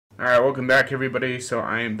Alright, welcome back everybody. So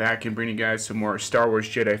I am back and bringing you guys some more Star Wars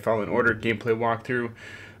Jedi Fallen Order gameplay walkthrough.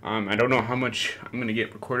 I don't know how much I'm going to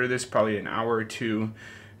get recorded this, probably an hour or two.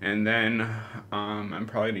 And then I'm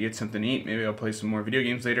probably going to get something to eat. Maybe I'll play some more video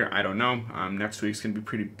games later. I don't know. Next week's going to be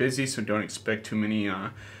pretty busy, so don't expect too many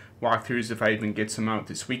walkthroughs if I even get some out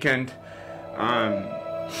this weekend.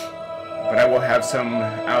 But I will have some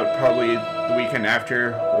out probably the weekend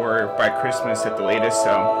after or by Christmas at the latest.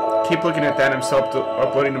 So keep looking at that. I'm still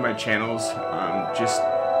uploading to my channels. Just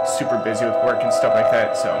super busy with work and stuff like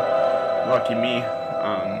that. So lucky me.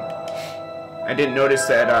 I didn't notice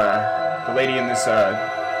that the lady in this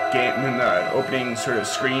game, in the opening sort of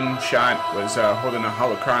screenshot, was holding a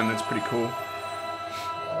holocron. That's pretty cool.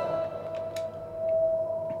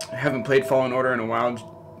 I haven't played Fallen Order in a while.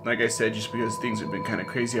 Like I said, just because things have been kind of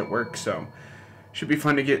crazy at work, so should be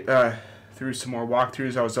fun to get through some more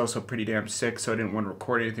walkthroughs. I was also pretty damn sick, so I didn't want to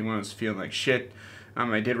record anything when I was feeling like shit.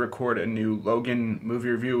 I did record a new Logan movie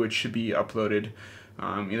review, which should be uploaded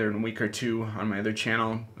either in a week or two on my other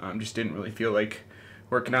channel. Just didn't really feel like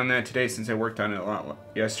working on that today since I worked on it a lot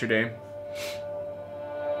yesterday.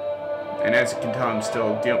 And as you can tell, I'm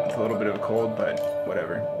still dealing with a little bit of a cold, but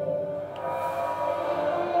whatever.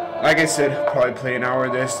 Like I said, I'll probably play an hour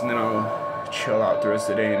of this, and then I'll chill out the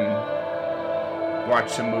rest of the day and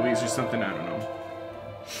watch some movies or something. I don't know.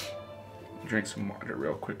 Drink some water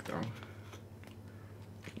real quick, though.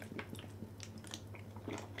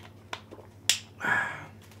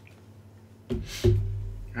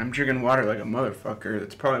 I'm drinking water like a motherfucker.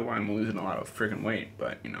 That's probably why I'm losing a lot of friggin' weight,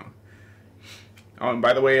 but, you know. Oh, and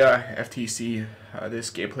by the way, FTC,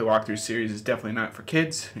 this gameplay walkthrough series is definitely not for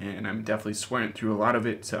kids, and I'm definitely swearing through a lot of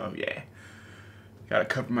it, so yeah. Gotta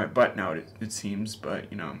cover my butt now, it seems, but,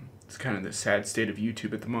 you know, it's kind of the sad state of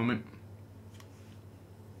YouTube at the moment.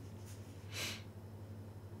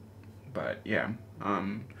 But, yeah,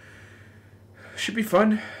 should be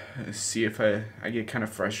fun. See if I get kind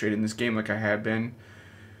of frustrated in this game like I have been.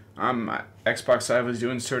 Xbox Live was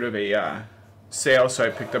doing sort of a, sale, so I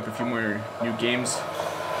picked up a few more new games,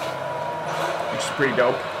 which is pretty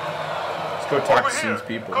dope. Let's go talk to some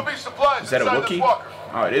people. Is that a Wookiee?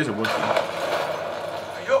 Oh, it is a Wookiee.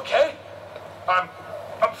 Are you okay? I'm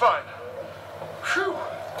fine. Whew.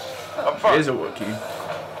 I'm fine. It is a Wookiee.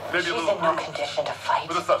 She's in no condition to fight.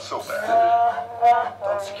 But it's not so bad.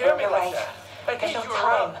 Don't scare me like that. There's no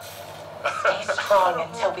time. Stay strong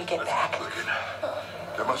until we get back.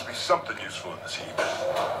 There must be something useful in this heap.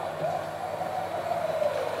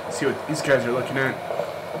 See what these guys are looking at.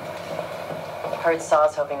 Heard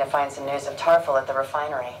Saw's hoping to find some news of Tarful at the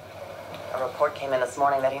refinery. A report came in this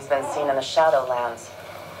morning that he's been seen in the Shadowlands.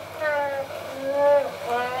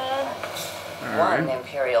 One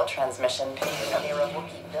Imperial transmission pinged near a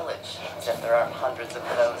Wookiee village, as if there aren't hundreds of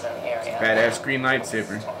those in the area. Badass green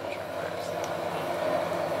lightsaber.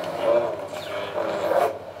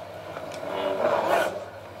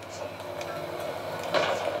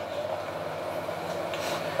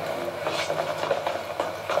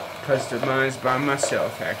 Customized by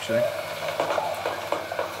myself, actually.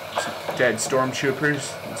 Some dead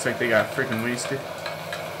stormtroopers. Looks like they got freaking wasted.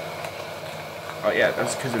 Oh yeah,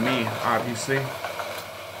 that's because of me, obviously.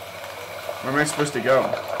 Where am I supposed to go?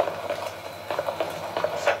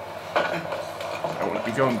 I won't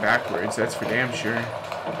be going backwards, that's for damn sure.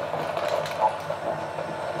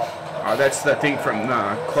 Oh, that's the thing from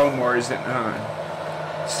Clone Wars and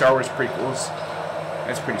Star Wars prequels.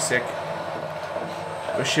 That's pretty sick.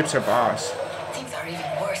 Those ships are boss. Things are even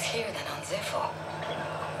worse here than on Zepho.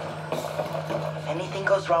 If anything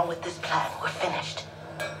goes wrong with this plan, we're finished.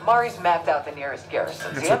 Mari's mapped out the nearest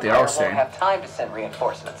garrisons. That's the what they all Empire say. won't have time to send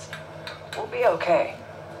reinforcements. We'll be okay.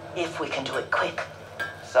 If we can do it quick.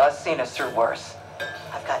 Saw's seen us through worse.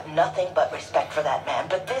 I've got nothing but respect for that man,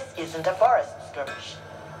 but this isn't a forest skirmish.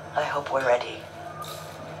 I hope we're ready.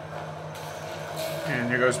 And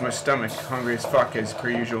here goes my stomach, hungry as fuck as per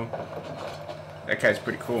usual. That guy's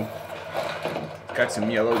pretty cool. Got some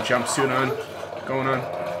yellow jumpsuit on, going on.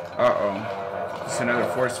 Uh-oh. Just another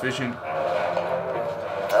Force vision.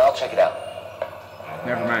 I'll check it out.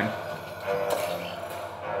 Never mind.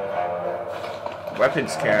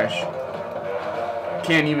 Weapons cache.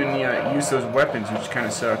 Can't even use those weapons, which kind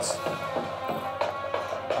of sucks.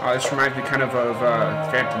 Oh, this reminds me kind of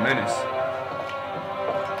Phantom Menace.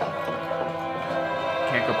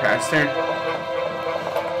 Can't go past there.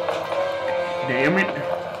 Damn it.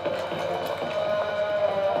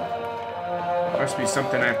 Must be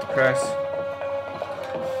something I have to press.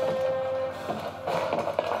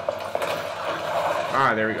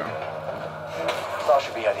 Ah, there we go. Saw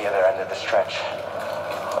should be at the other end of the stretch.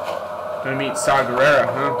 Gonna meet Saw Gerrera,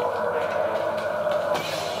 huh?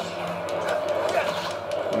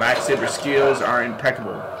 Lightsaber skills are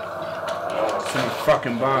impeccable. Some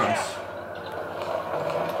fucking bombs.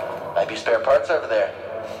 Might be spare parts over there.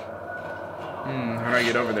 How do I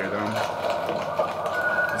get over there, though?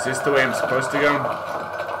 Is this the way I'm supposed to go?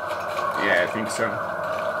 Yeah, I think so.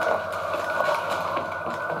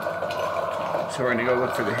 So we're gonna go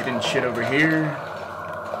look for the hidden shit over here.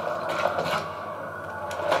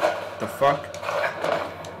 The fuck?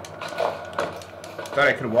 Thought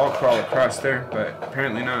I could wall crawl across there, but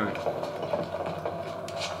apparently not.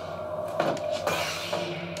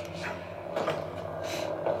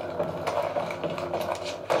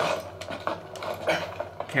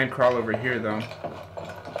 Can't crawl over here though.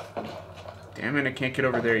 Damn it, I can't get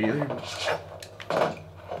over there either.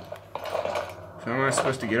 So how am I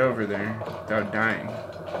supposed to get over there without dying?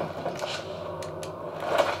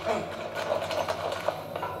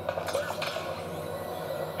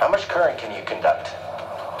 How much current can you conduct?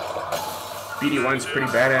 BD1's pretty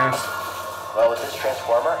badass. Well, with this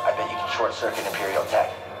transformer, I bet you can short-circuit Imperial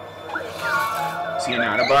tech. See an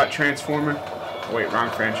Autobot transformer? Oh, wait,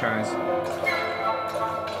 wrong franchise.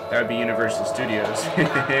 That would be Universal Studios.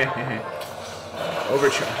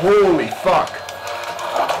 Overture. Holy fuck!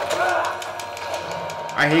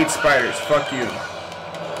 I hate spiders. Fuck you.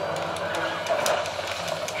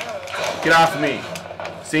 Get off of me.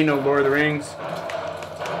 Say no Lord of the Rings.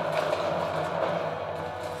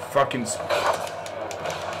 Fucking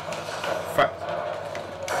fuck.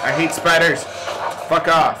 I hate spiders. Fuck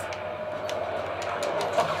off.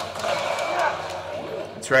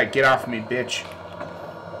 That's right, get off of me, bitch.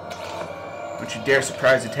 Don't you dare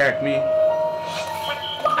surprise attack me.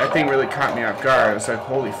 That thing really caught me off guard. I was like,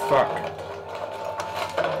 holy fuck.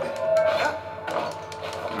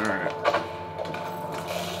 Alright.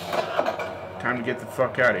 Time to get the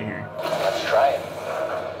fuck out of here. Let's try it.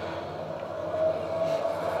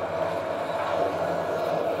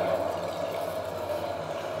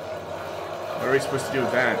 What are we supposed to do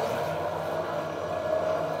with that?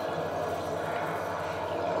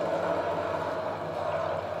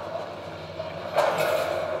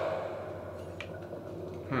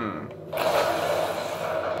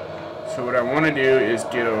 So what I want to do is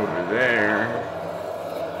get over there.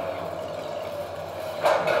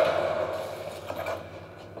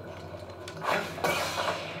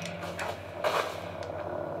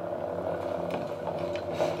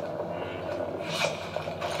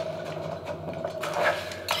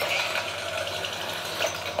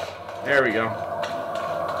 There we go.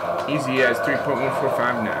 Easy as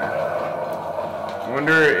 3.1459. I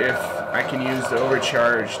wonder if I can use the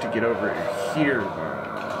overcharge to get over here, though.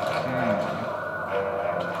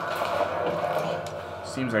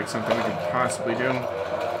 Seems like something we could possibly do.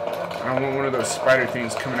 I don't want one of those spider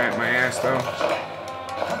things coming at my ass, though.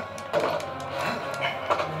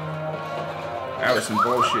 That was some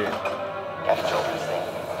bullshit. Gotta jump this thing.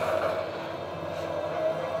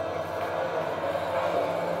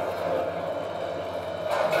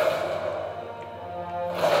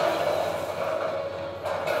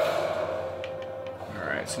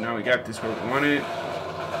 Alright, so now we got this where we want it.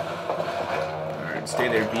 Alright, stay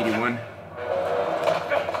there, BD1.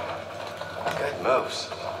 Good moves.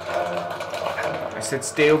 I said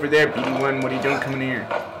stay over there, BD1. What are you doing coming here?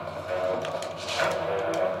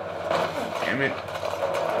 Damn it.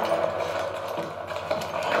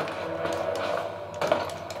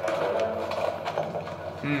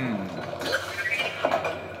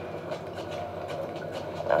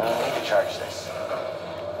 I need to charge this.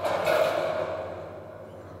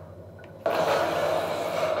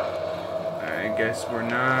 I guess we're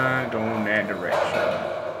not going that direction.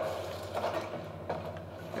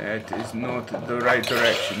 That is not the right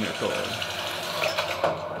direction at all.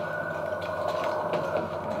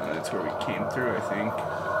 That's where we came through, I think.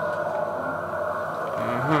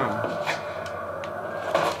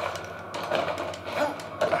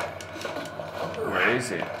 Where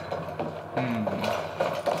is it?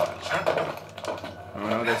 Oh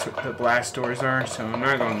no, that's what the blast doors are, so I'm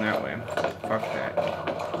not going that way. Fuck that.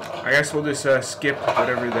 I guess we'll just skip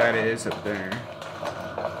whatever that is up there.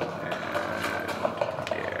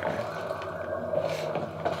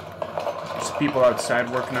 People outside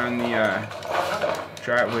working on the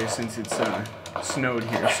driveway since it's snowed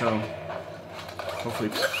here, so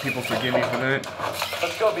hopefully people forgive me for that.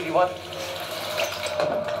 Let's go, BD1.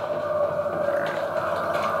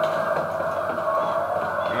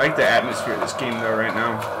 I like the atmosphere of this game though right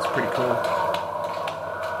now. It's pretty cool.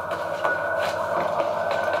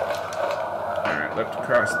 Alright, left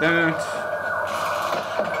across that.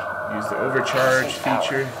 Use the overcharge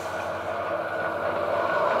feature.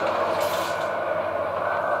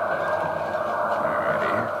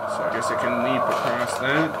 Guess I can leap across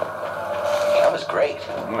that. That was great.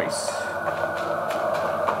 Nice.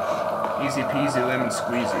 Easy peasy lemon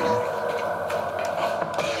squeezy.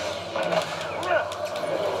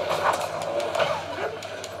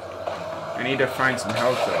 I need to find some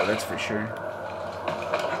health though, that's for sure.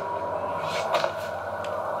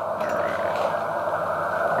 Alright.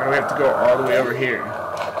 Why do we have to go all the way over here?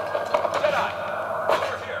 Jedi!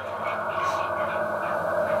 Over here!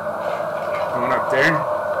 Going up there?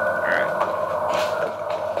 Alright.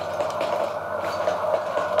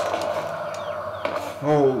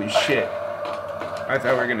 Holy shit. I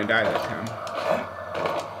thought we were gonna die that time.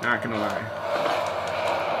 Not gonna lie.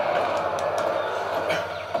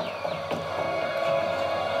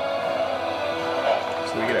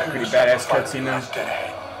 So we get a pretty badass cutscene now.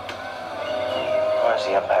 What does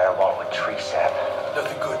the Empire want with tree sap?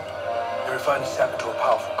 Nothing good. They refine the sap into a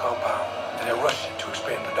powerful compound, and they rush it to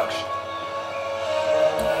expand production.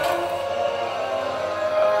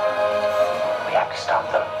 We have to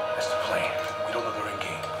stop them. That's the plan. We don't know they're in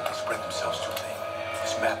game, but they spread themselves too thin.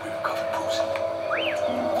 This map we recovered proves it.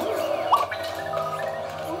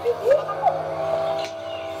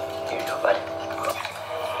 Here you go, bud.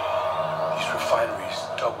 These refineries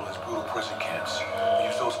double as brutal prison camps. We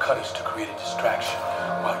use those cutters to create a distraction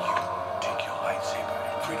while you take your lightsaber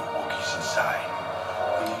and free the Wookiees inside.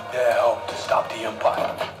 We need their help to stop the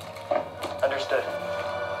Empire. Understood.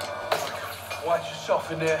 Watch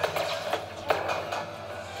yourself in there.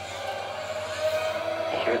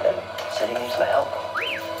 You hear them? Said he needs my help.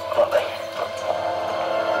 Come on, buddy.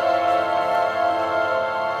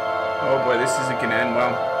 Oh boy, this isn't gonna end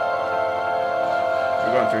well.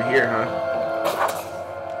 We're going through here, huh?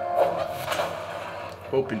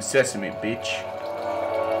 Open sesame, bitch.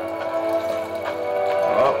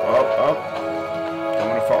 Up, up, up. Don't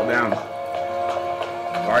want to fall down.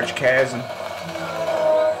 Large chasm.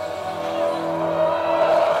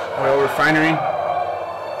 Oil refinery.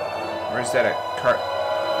 Where's that a cart?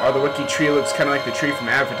 Oh, the Wookiee tree looks kind of like the tree from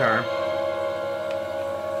Avatar.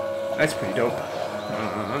 That's pretty dope.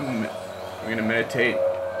 We're gonna meditate.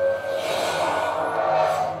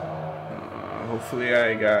 Hopefully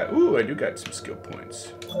I got... Ooh, I do got some skill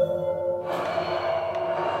points. So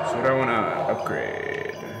what do I want to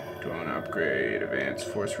upgrade? Do I want to upgrade Advanced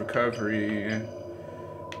Force Recovery?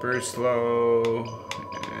 Burst Slow?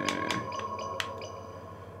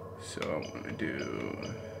 So I want to do...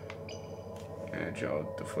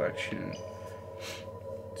 Agile Deflection.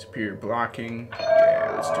 Superior Blocking.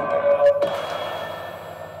 Yeah, let's do that.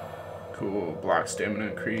 Cool. Block Stamina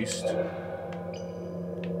increased.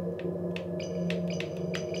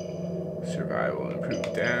 Survival,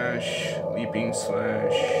 improved dash, leaping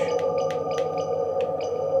slash,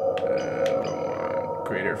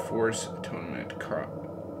 greater force, atonement,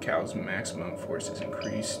 Cal's maximum force is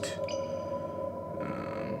increased.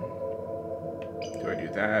 Do I do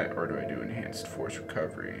that, or do I do enhanced force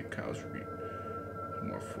recovery? Cal's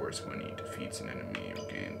more force when he defeats an enemy or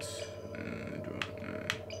gains.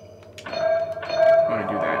 I want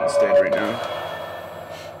to do that instead right now.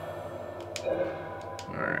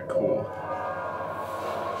 Alright, cool.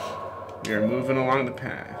 We are moving along the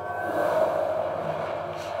path.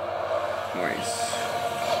 Nice.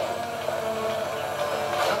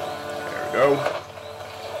 There we go.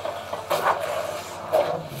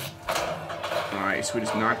 Nice, we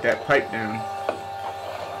just knocked that pipe down.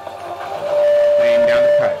 Laying down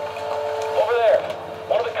the pipe. Over there.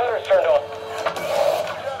 One of the cutters turned on.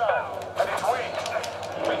 And he's weak.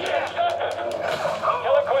 We can't stop it.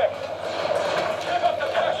 Kill it quick. Keep up the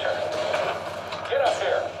pressure. Get up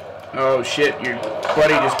here. Oh shit, your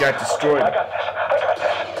buddy just got destroyed. I got this.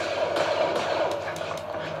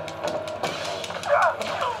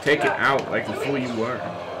 Take it out like the fool you were.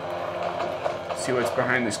 See what's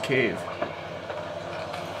behind this cave.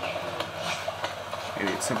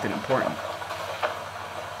 Maybe it's something important.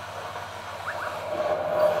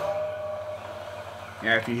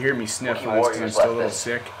 Yeah, if you hear me sniffling, it's because I'm still a little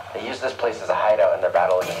sick. They used this place as a hideout in their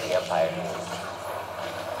battle against the Empire.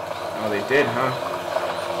 Oh, they did, huh?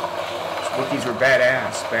 Wookiees were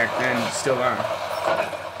badass back then, still are.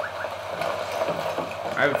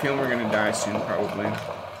 I have a feeling we're gonna die soon, probably.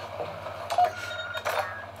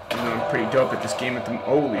 Even though I'm pretty dope at this game at the...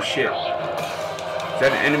 Holy shit. Is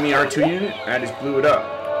that an enemy R2 unit? I just blew it up.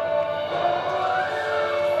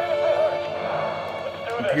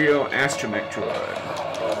 Imperial Astromech droid.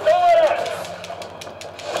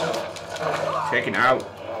 Taken out.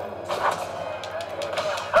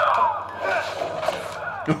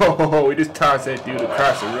 Oh, we just tossed that dude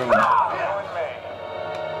across the room.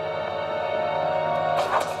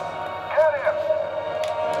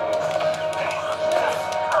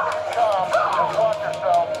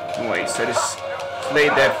 Nice. I just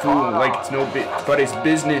slayed that fool like it's no bit but his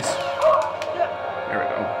business. There we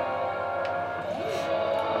go.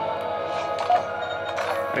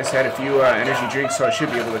 I just had a few energy drinks, so I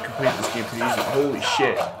should be able to complete this game pretty easily. Holy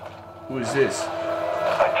shit. Who is this? A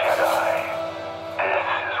Jedi.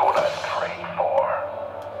 This is what I trained for.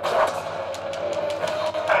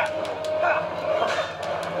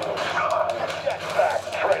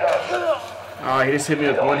 Oh, he just hit me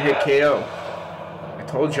with one hit KO. I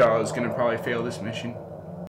told y'all I was gonna probably fail this mission.